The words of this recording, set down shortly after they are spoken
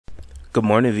Good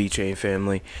morning, Vechain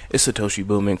family. It's Satoshi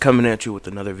Boomin coming at you with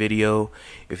another video.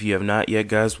 If you have not yet,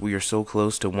 guys, we are so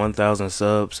close to 1,000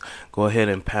 subs. Go ahead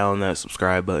and pound that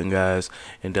subscribe button, guys,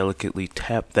 and delicately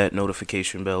tap that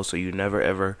notification bell so you never,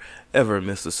 ever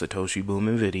miss a Satoshi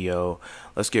Boomin video.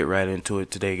 Let's get right into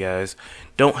it today, guys.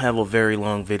 Don't have a very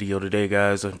long video today,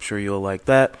 guys. I'm sure you'll like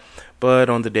that. But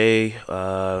on the day,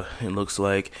 it looks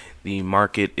like the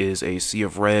market is a sea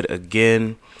of red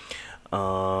again.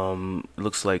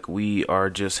 Looks like we are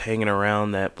just hanging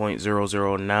around that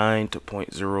 0.009 to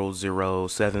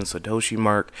 0.007 Satoshi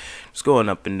mark, just going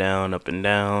up and down, up and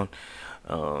down.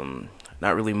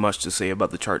 Not really much to say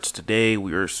about the charts today.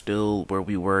 We are still where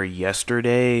we were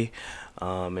yesterday,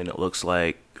 and it looks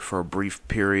like for a brief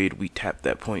period we tapped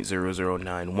that 0.0091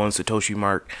 Satoshi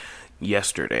mark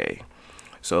yesterday.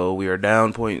 So we are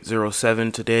down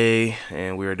 0.07 today,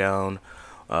 and we are down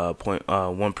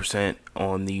 0.1%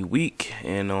 on the week,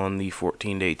 and on the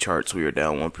 14-day charts we are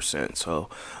down 1%. So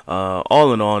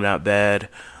all in all, not bad.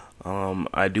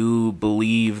 I do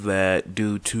believe that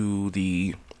due to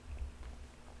the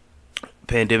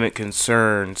pandemic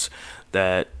concerns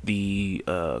that the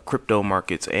crypto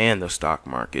markets and the stock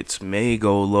markets may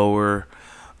go lower,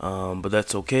 but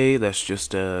that's okay. That's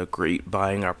just a great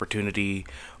buying opportunity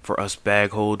for us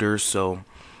bag holders. So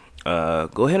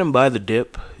go ahead and buy the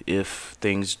dip if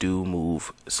things do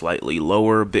move slightly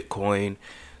lower. Bitcoin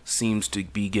seems to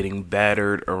be getting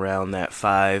battered around that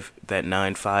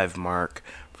 9.5 mark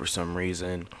for some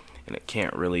reason, and it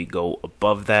can't really go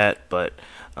above that. But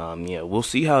yeah, we'll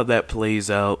see how that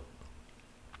plays out,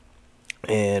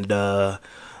 and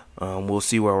we'll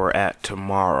see where we're at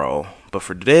tomorrow. But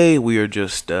for today, we are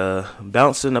just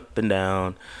bouncing up and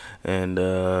down, and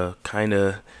kind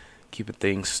of keeping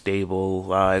things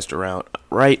stabilized around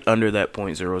right under that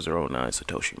 0.009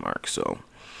 Satoshi mark. So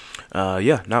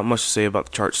yeah, not much to say about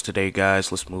the charts today,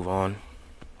 guys. Let's move on.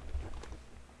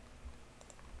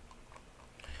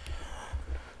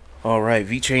 Alright,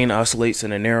 Vechain oscillates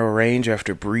in a narrow range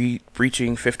after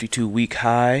breaching 52-week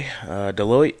high.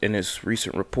 Deloitte, in its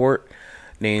recent report,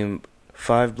 named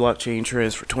 5 blockchain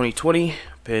trends for 2020,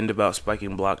 penned about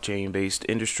spiking blockchain-based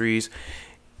industries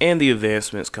and the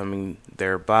advancements coming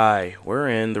thereby,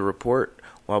 wherein the report,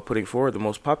 while putting forward the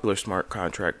most popular smart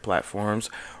contract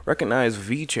platforms, recognized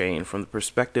Vechain from the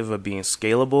perspective of being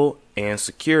scalable and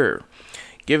secure.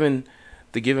 Given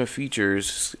the given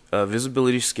features,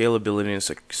 visibility, scalability, and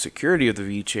security of the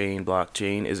Vechain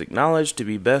blockchain is acknowledged to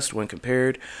be best when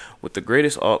compared with the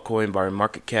greatest altcoin by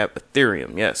market cap,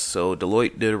 Ethereum. Yes, so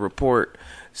Deloitte did a report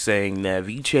saying that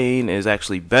Vechain is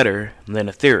actually better than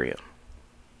Ethereum.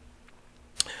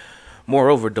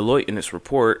 Moreover, Deloitte in its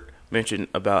report mentioned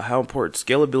about how important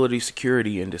scalability,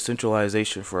 security, and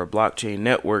decentralization for a blockchain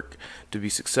network to be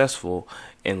successful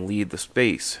and lead the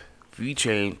space.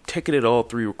 Vechain ticketed all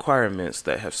 3 requirements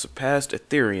that have surpassed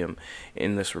Ethereum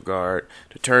in this regard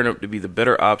to turn up to be the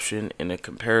better option in a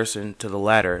comparison to the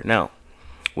latter. Now,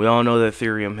 we all know that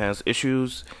Ethereum has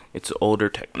issues. It's older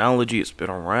technology. It's been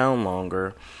around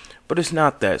longer, but it's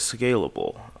not that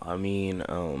scalable. I mean,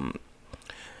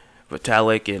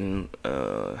 Vitalik and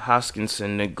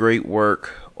Hoskinson did great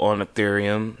work on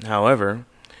Ethereum. However,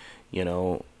 you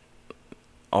know,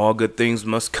 all good things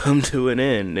must come to an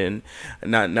end, and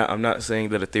I'm not saying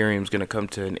that Ethereum is going to come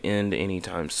to an end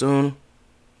anytime soon.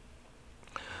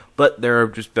 But there are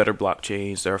just better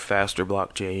blockchains. There are faster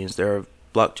blockchains. There are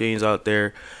blockchains out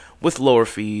there with lower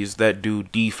fees that do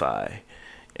DeFi,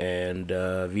 and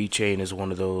Vechain is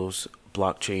one of those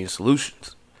blockchain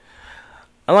solutions.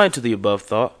 Aligned to the above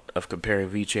thought of comparing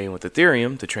Vechain with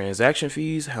Ethereum, the transaction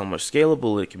fees, how much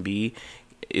scalable it can be,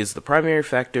 is the primary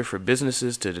factor for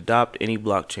businesses to adopt any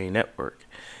blockchain network.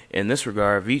 In this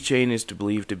regard, Vechain is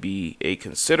believed to be a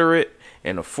considerate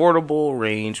and affordable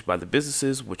range by the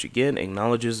businesses, which again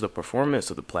acknowledges the performance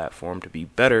of the platform to be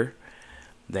better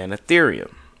than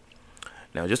Ethereum.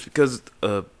 Now, just because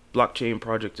a blockchain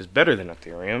project is better than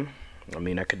Ethereum, I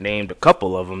mean, I could name a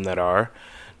couple of them that are,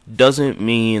 doesn't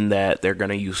mean that they're going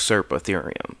to usurp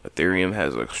Ethereum. Ethereum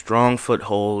has a strong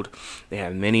foothold. They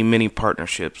have many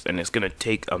partnerships, and it's going to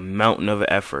take a mountain of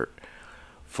effort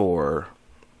for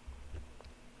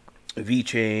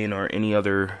Vechain or any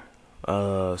other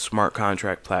smart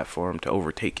contract platform to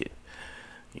overtake it.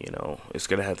 You know, it's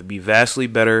going to have to be vastly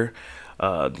better.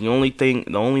 The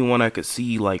only one I could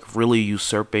see like really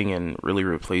usurping and really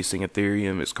replacing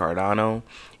Ethereum is Cardano,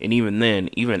 and even then,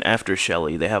 even after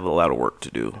Shelley, they have a lot of work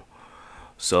to do.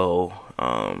 So,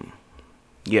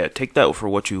 yeah, take that for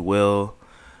what you will.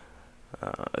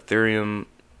 Ethereum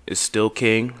is still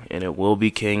king, and it will be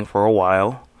king for a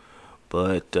while,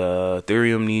 but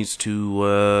Ethereum needs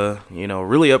to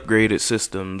really upgrade its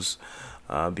systems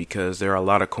because there are a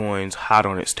lot of coins hot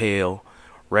on its tail,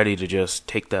 ready to just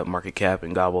take that market cap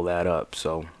and gobble that up.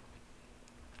 So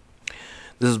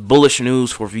this is bullish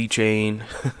news for Vechain.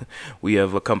 We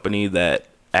have a company that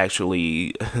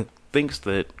actually thinks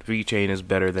that Vechain is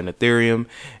better than Ethereum,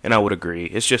 and I would agree.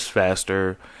 It's just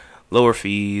faster, lower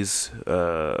fees,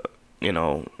 and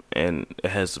it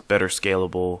has better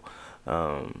scalable,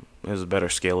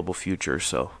 future.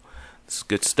 So this is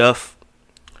good stuff.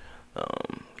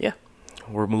 Yeah,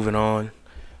 we're moving on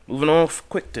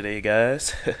quick today,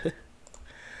 guys.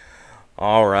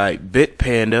 All right,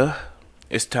 Bitpanda.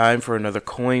 It's time for another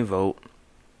coin vote,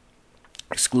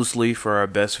 exclusively for our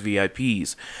best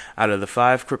VIPs. Out of the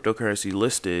 5 cryptocurrency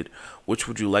listed, which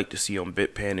would you like to see on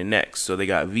Bitpanda next? So they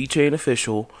got Vechain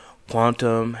Official,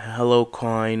 Quantum, Hello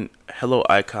Coin, Hello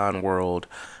Icon World,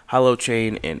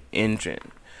 Holochain, and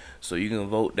Engine. So you can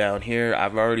vote down here.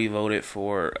 I've already voted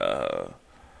for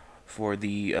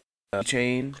the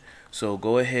Vechain. So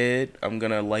go ahead. I'm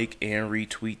gonna like and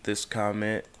retweet this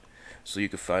comment, so you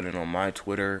can find it on my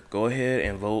Twitter. Go ahead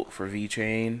and vote for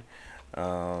Vechain.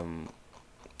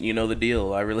 You know the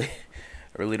deal. I really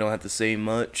don't have to say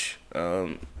much.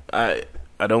 I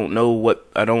don't know what,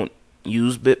 I don't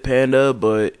use Bitpanda,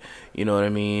 but you know what I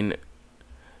mean.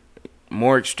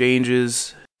 More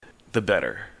exchanges, the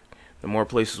better. The more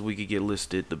places we could get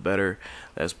listed, the better.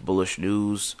 That's bullish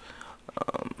news.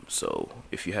 So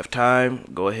if you have time,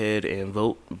 go ahead and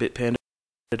vote Bitpanda.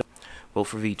 Vote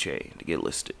for Vechain to get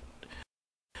listed.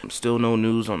 Still no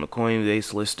news on the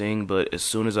Coinbase listing, but as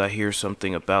soon as I hear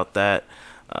something about that,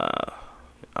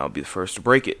 I'll be the first to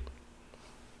break it.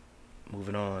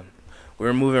 Moving on.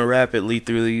 We're moving rapidly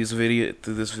through this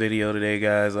video today,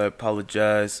 guys. I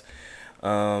apologize.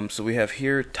 So we have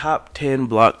here top 10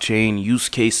 blockchain use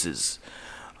cases.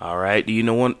 All right. Do you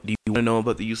want to know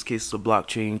about the use cases of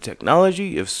blockchain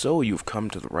technology? If so, you've come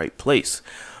to the right place.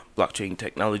 Blockchain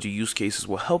technology use cases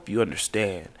will help you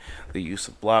understand the use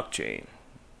of blockchain.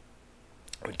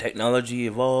 When technology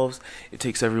evolves, it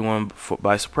takes everyone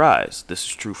by surprise. This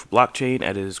is true for blockchain,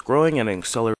 as it is growing at an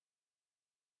accelerated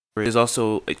rate. It is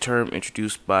also a term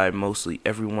introduced by mostly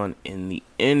everyone in the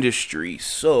industry.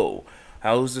 So,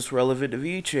 how is this relevant to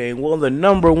Vechain? Well, the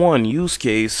number one use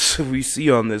case we see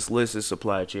on this list is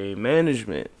supply chain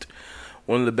management.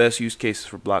 One of the best use cases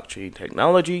for blockchain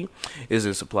technology is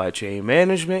in supply chain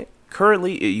management.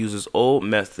 Currently, it uses old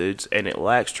methods and it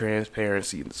lacks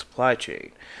transparency in the supply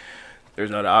chain. There's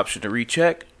not an option to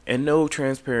recheck and no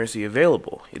transparency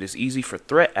available. It is easy for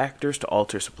threat actors to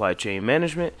alter supply chain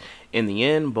management. In the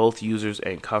end, both users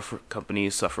and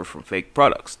companies suffer from fake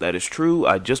products. That is true.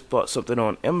 I just bought something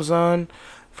on Amazon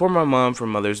for my mom for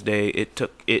Mother's Day. It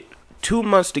took 2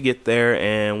 months to get there,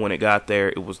 and when it got there,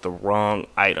 it was the wrong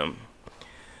item.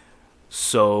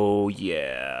 So,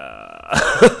 yeah.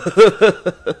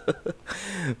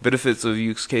 Benefits of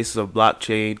use cases of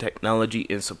blockchain technology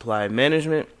in supply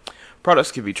management.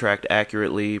 Products can be tracked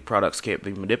accurately. Products can't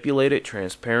be manipulated.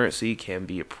 Transparency can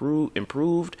be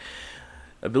improved.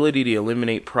 Ability to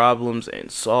eliminate problems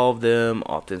and solve them.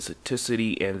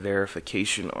 Authenticity and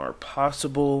verification are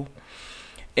possible.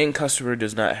 End customer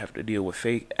does not have to deal with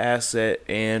fake asset.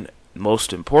 And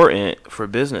most important for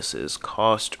businesses,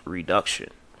 cost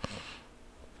reduction.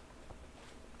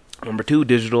 Number 2,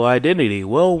 digital identity.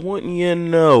 Well, wouldn't you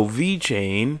know,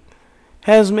 Vechain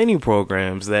has many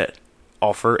programs that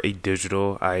offer a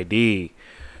digital ID.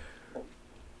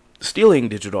 Stealing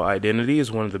digital identity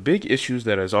is one of the big issues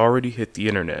that has already hit the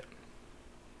internet.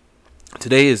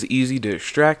 Today it's easy to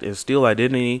extract and steal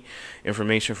identity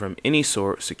information from any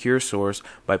secure source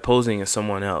by posing as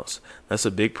someone else. That's a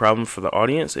big problem for the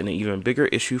audience and an even bigger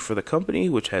issue for the company,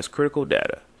 which has critical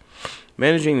data.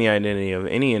 Managing the identity of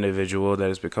any individual that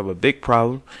has become a big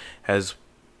problem as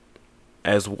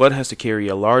one has to carry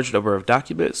a large number of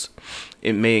documents.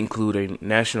 It may include a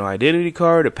national identity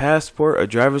card, a passport, a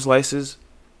driver's license,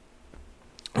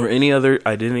 or any other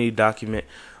identity document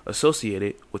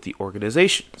associated with the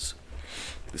organizations.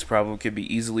 This problem can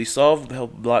be easily solved with the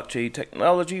help of blockchain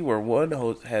technology, where one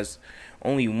host has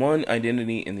only one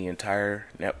identity in the entire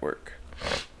network.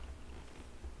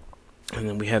 And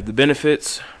then we have the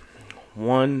benefits.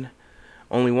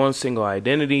 Only one single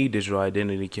identity. Digital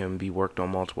identity can be worked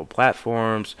on multiple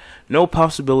platforms. No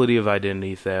possibility of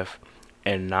identity theft,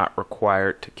 and not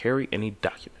required to carry any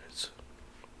documents.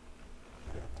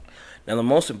 Now, the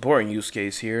most important use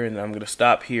case here, and I'm going to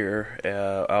stop here.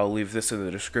 I'll leave this in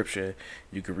the description.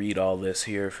 You can read all this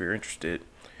here if you're interested.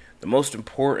 The most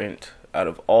important out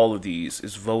of all of these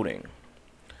is voting.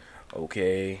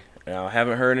 Okay. Now, I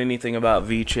haven't heard anything about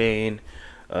Vechain.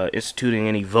 instituting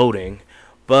any voting,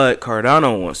 but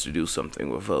Cardano wants to do something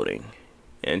with voting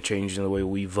and changing the way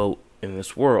we vote in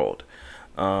this world.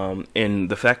 And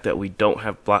the fact that we don't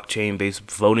have blockchain-based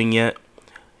voting yet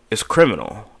is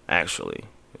criminal, actually.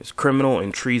 It's criminal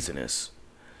and treasonous,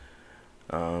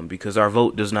 because our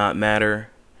vote does not matter.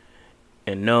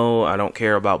 And no, I don't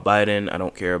care about Biden. I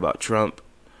don't care about Trump.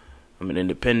 I'm an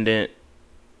independent.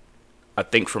 I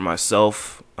think for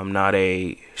myself. I'm not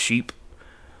a sheep.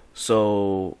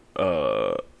 So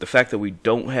the fact that we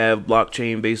don't have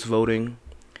blockchain-based voting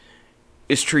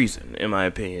is treason, in my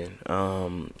opinion.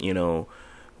 You know,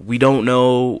 we don't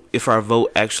know if our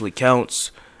vote actually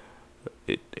counts.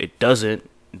 It doesn't.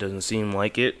 It doesn't seem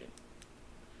like it.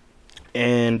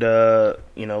 And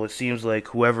you know, it seems like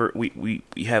whoever we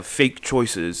have fake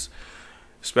choices,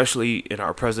 especially in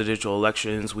our presidential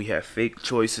elections. We have fake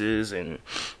choices and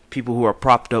people who are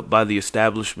propped up by the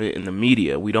establishment and the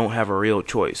media. We don't have a real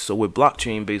choice. So with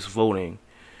blockchain-based voting,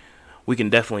 we can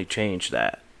definitely change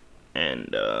that.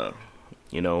 And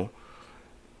you know,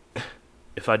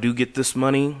 if I do get this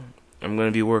money, I'm going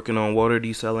to be working on water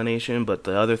desalination. But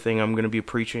the other thing I'm going to be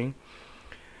preaching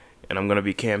and I'm going to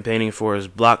be campaigning for is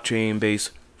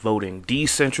blockchain-based voting.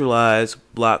 Decentralized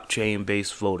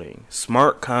blockchain-based voting.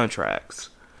 Smart contracts.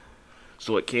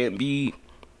 So it can't be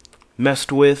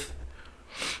messed with.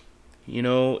 You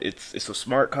know, it's a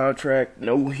smart contract.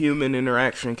 No human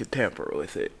interaction can tamper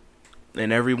with it.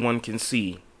 And everyone can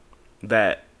see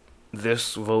that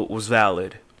this vote was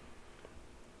valid.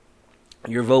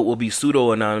 Your vote will be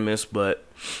pseudo-anonymous, but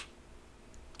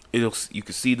you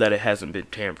can see that it hasn't been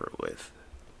tampered with.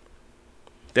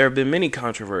 There have been many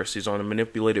controversies on the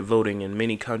manipulated voting in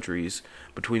many countries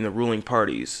between the ruling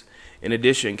parties. In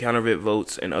addition, counterfeit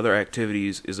votes and other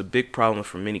activities is a big problem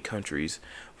for many countries'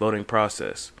 voting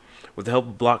process. With the help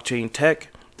of blockchain tech,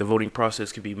 the voting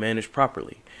process can be managed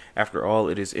properly. After all,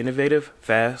 it is innovative,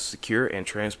 fast, secure, and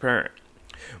transparent.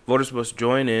 Voters must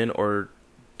join in or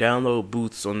download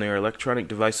booths on their electronic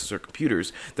devices or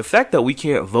computers. The fact that we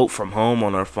can't vote from home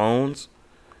on our phones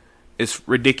is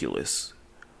ridiculous.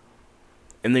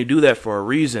 And they do that for a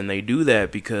reason. They do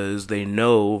that because they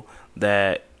know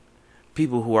that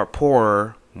people who are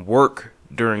poor work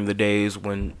during the days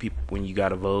when you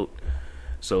gotta vote.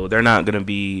 So they're not gonna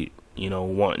be, you know,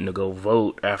 wanting to go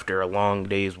vote after a long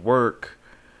day's work.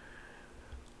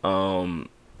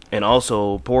 And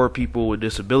also, poor people with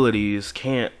disabilities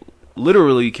cannot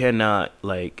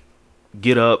like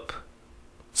get up,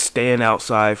 stand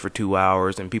outside for 2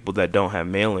 hours, and people that don't have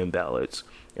mail-in ballots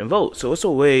and vote. So it's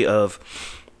a way of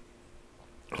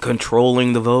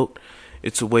controlling the vote.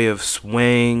 It's a way of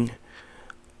swaying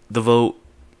the vote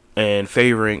and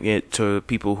favoring it to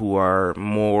people who are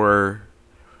more,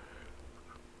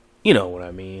 you know what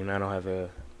I mean. I don't have to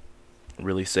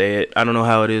really say it. I don't know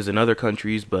how it is in other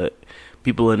countries, but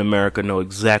people in America know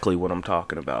exactly what I'm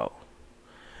talking about.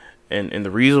 And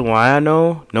the reason why I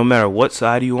know, no matter what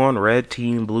side you're on, red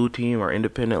team, blue team, or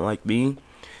independent like me,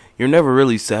 you're never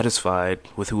really satisfied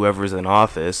with whoever's in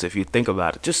office. If you think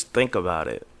about it, just think about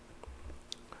it.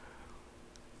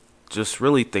 Just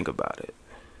really think about it.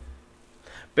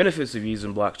 Benefits of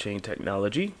using blockchain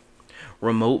technology.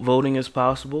 Remote voting is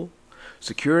possible.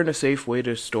 Secure and a safe way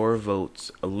to store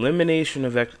votes. Elimination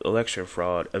of election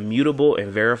fraud. Immutable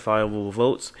and verifiable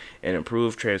votes. And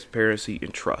improved transparency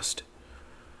and trust.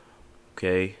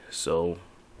 Okay, so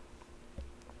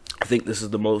I think this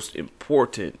is the most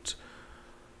important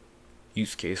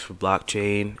use case for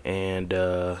blockchain, and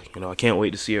you know, I can't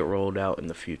wait to see it rolled out in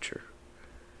the future.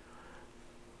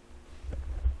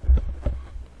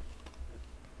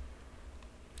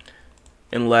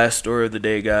 And last story of the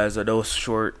day, guys. I know it's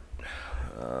short,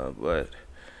 but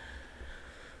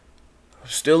I'm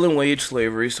still in wage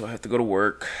slavery, so I have to go to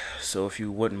work. So if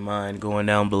you wouldn't mind going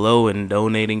down below and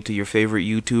donating to your favorite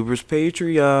YouTuber's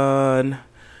Patreon.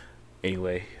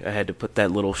 Anyway, I had to put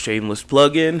that little shameless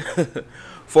plug in.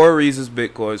 4 reasons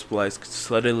Bitcoin's price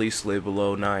suddenly slid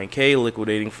below 9K,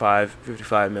 liquidating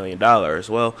 $55 million.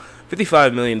 Well,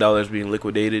 $55 million being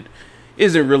liquidated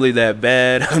isn't really that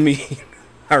bad. I mean,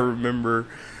 I remember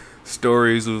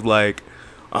stories of like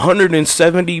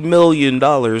 $170 million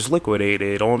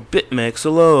liquidated on BitMEX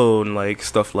alone, like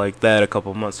stuff like that a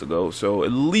couple months ago. So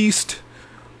at least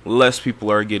less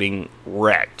people are getting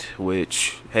wrecked,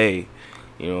 which, hey,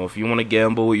 you know, if you want to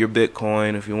gamble with your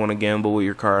Bitcoin, if you want to gamble with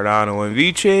your Cardano and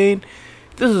Vechain,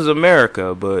 this is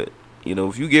America. But, you know,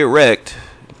 if you get wrecked,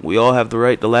 we all have the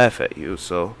right to laugh at you.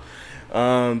 So,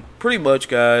 pretty much,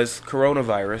 guys,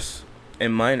 coronavirus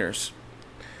and miners,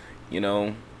 you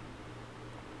know,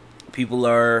 people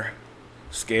are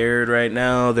scared right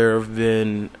now. There have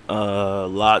been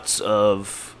lots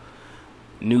of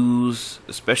news,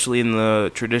 especially in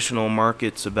the traditional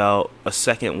markets, about a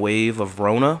second wave of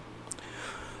Rona.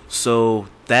 So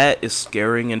that is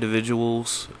scaring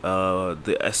individuals.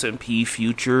 The S&P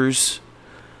futures,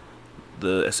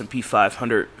 the S&P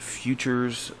 500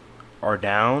 futures are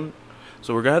down.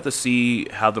 So we're going to have to see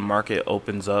how the market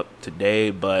opens up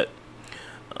today. But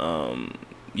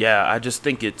yeah, I just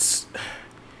think it's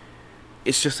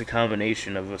just a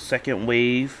combination of a second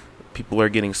wave. People are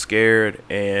getting scared,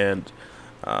 and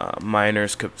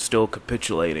miners still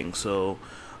capitulating. So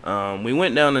we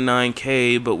went down to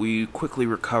 9K, but we quickly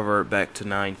recovered back to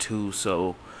 9.2.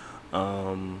 So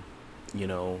you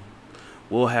know,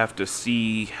 we'll have to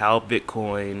see how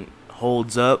Bitcoin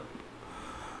holds up,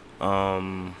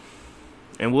 and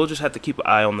we'll just have to keep an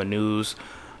eye on the news.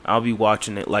 I'll be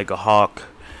watching it like a hawk,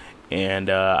 and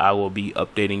I will be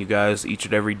updating you guys each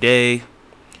and every day.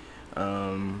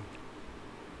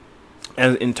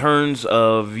 And in terms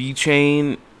of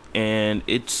Vechain and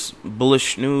its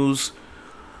bullish news,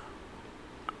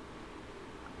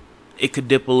 it could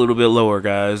dip a little bit lower,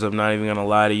 guys. I'm not even gonna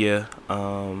lie to you,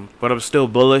 but I'm still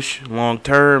bullish long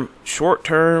term. Short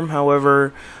term,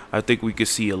 however, I think we could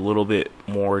see a little bit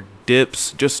more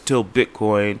dips just till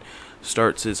Bitcoin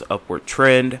starts its upward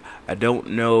trend. I don't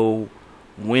know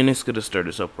when it's gonna start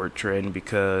its upward trend,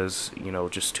 because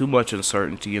just too much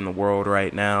uncertainty in the world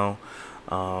right now,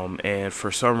 and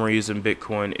for some reason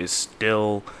Bitcoin is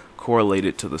still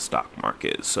correlated to the stock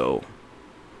market. So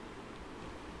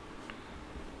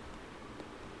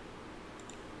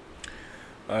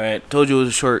alright, told you it was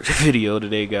a short video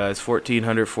today, guys.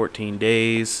 1414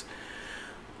 days,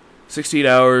 16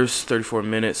 hours, 34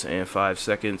 minutes, and 5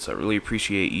 seconds. I really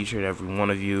appreciate each and every one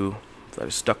of you that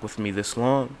have stuck with me this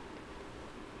long.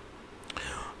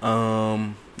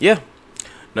 Yeah,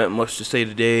 not much to say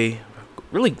today.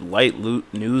 Really light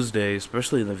news day,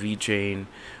 especially in the Vechain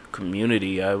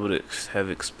community. I would have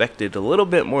expected a little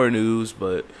bit more news,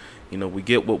 but we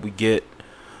get what we get.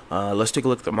 Let's take a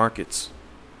look at the markets.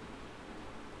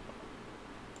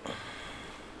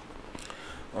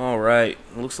 Alright,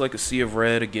 looks like a sea of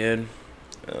red again.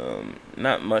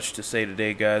 Not much to say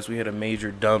today, guys. We had a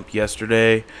major dump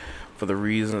yesterday for the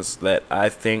reasons that I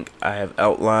think I have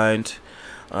outlined.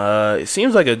 It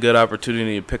seems like a good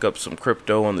opportunity to pick up some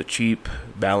crypto on the cheap.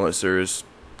 Balancers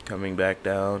coming back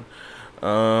down.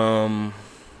 Yeah,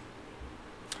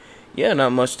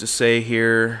 not much to say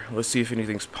here. Let's see if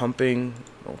anything's pumping.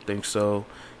 I don't think so.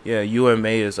 Yeah, UMA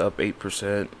is up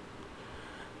 8%.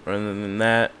 Other than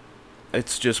that,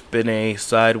 it's just been a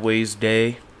sideways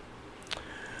day.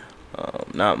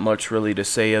 Not much really to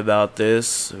say about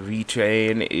this.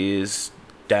 Vechain is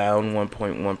down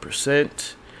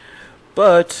 1.1%.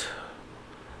 But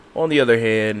on the other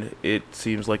hand, it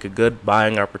seems like a good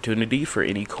buying opportunity for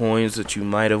any coins that you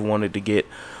might have wanted to get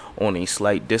on a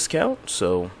slight discount.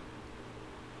 So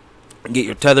get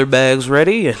your tether bags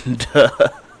ready and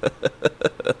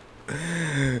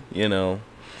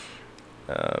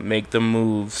make the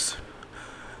moves.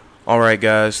 Alright,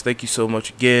 guys, thank you so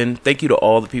much again. Thank you to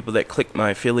all the people that clicked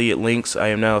my affiliate links. I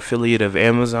am now affiliate of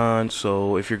Amazon,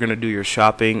 so if you're going to do your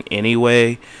shopping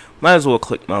anyway, might as well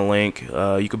click my link.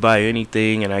 You could buy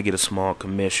anything and I get a small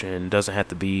commission. It doesn't have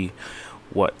to be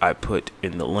what I put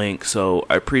in the link. So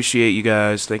I appreciate you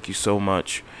guys. Thank you so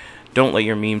much. Don't let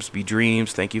your memes be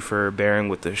dreams. Thank you for bearing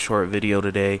with the short video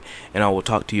today, and I will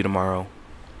talk to you tomorrow.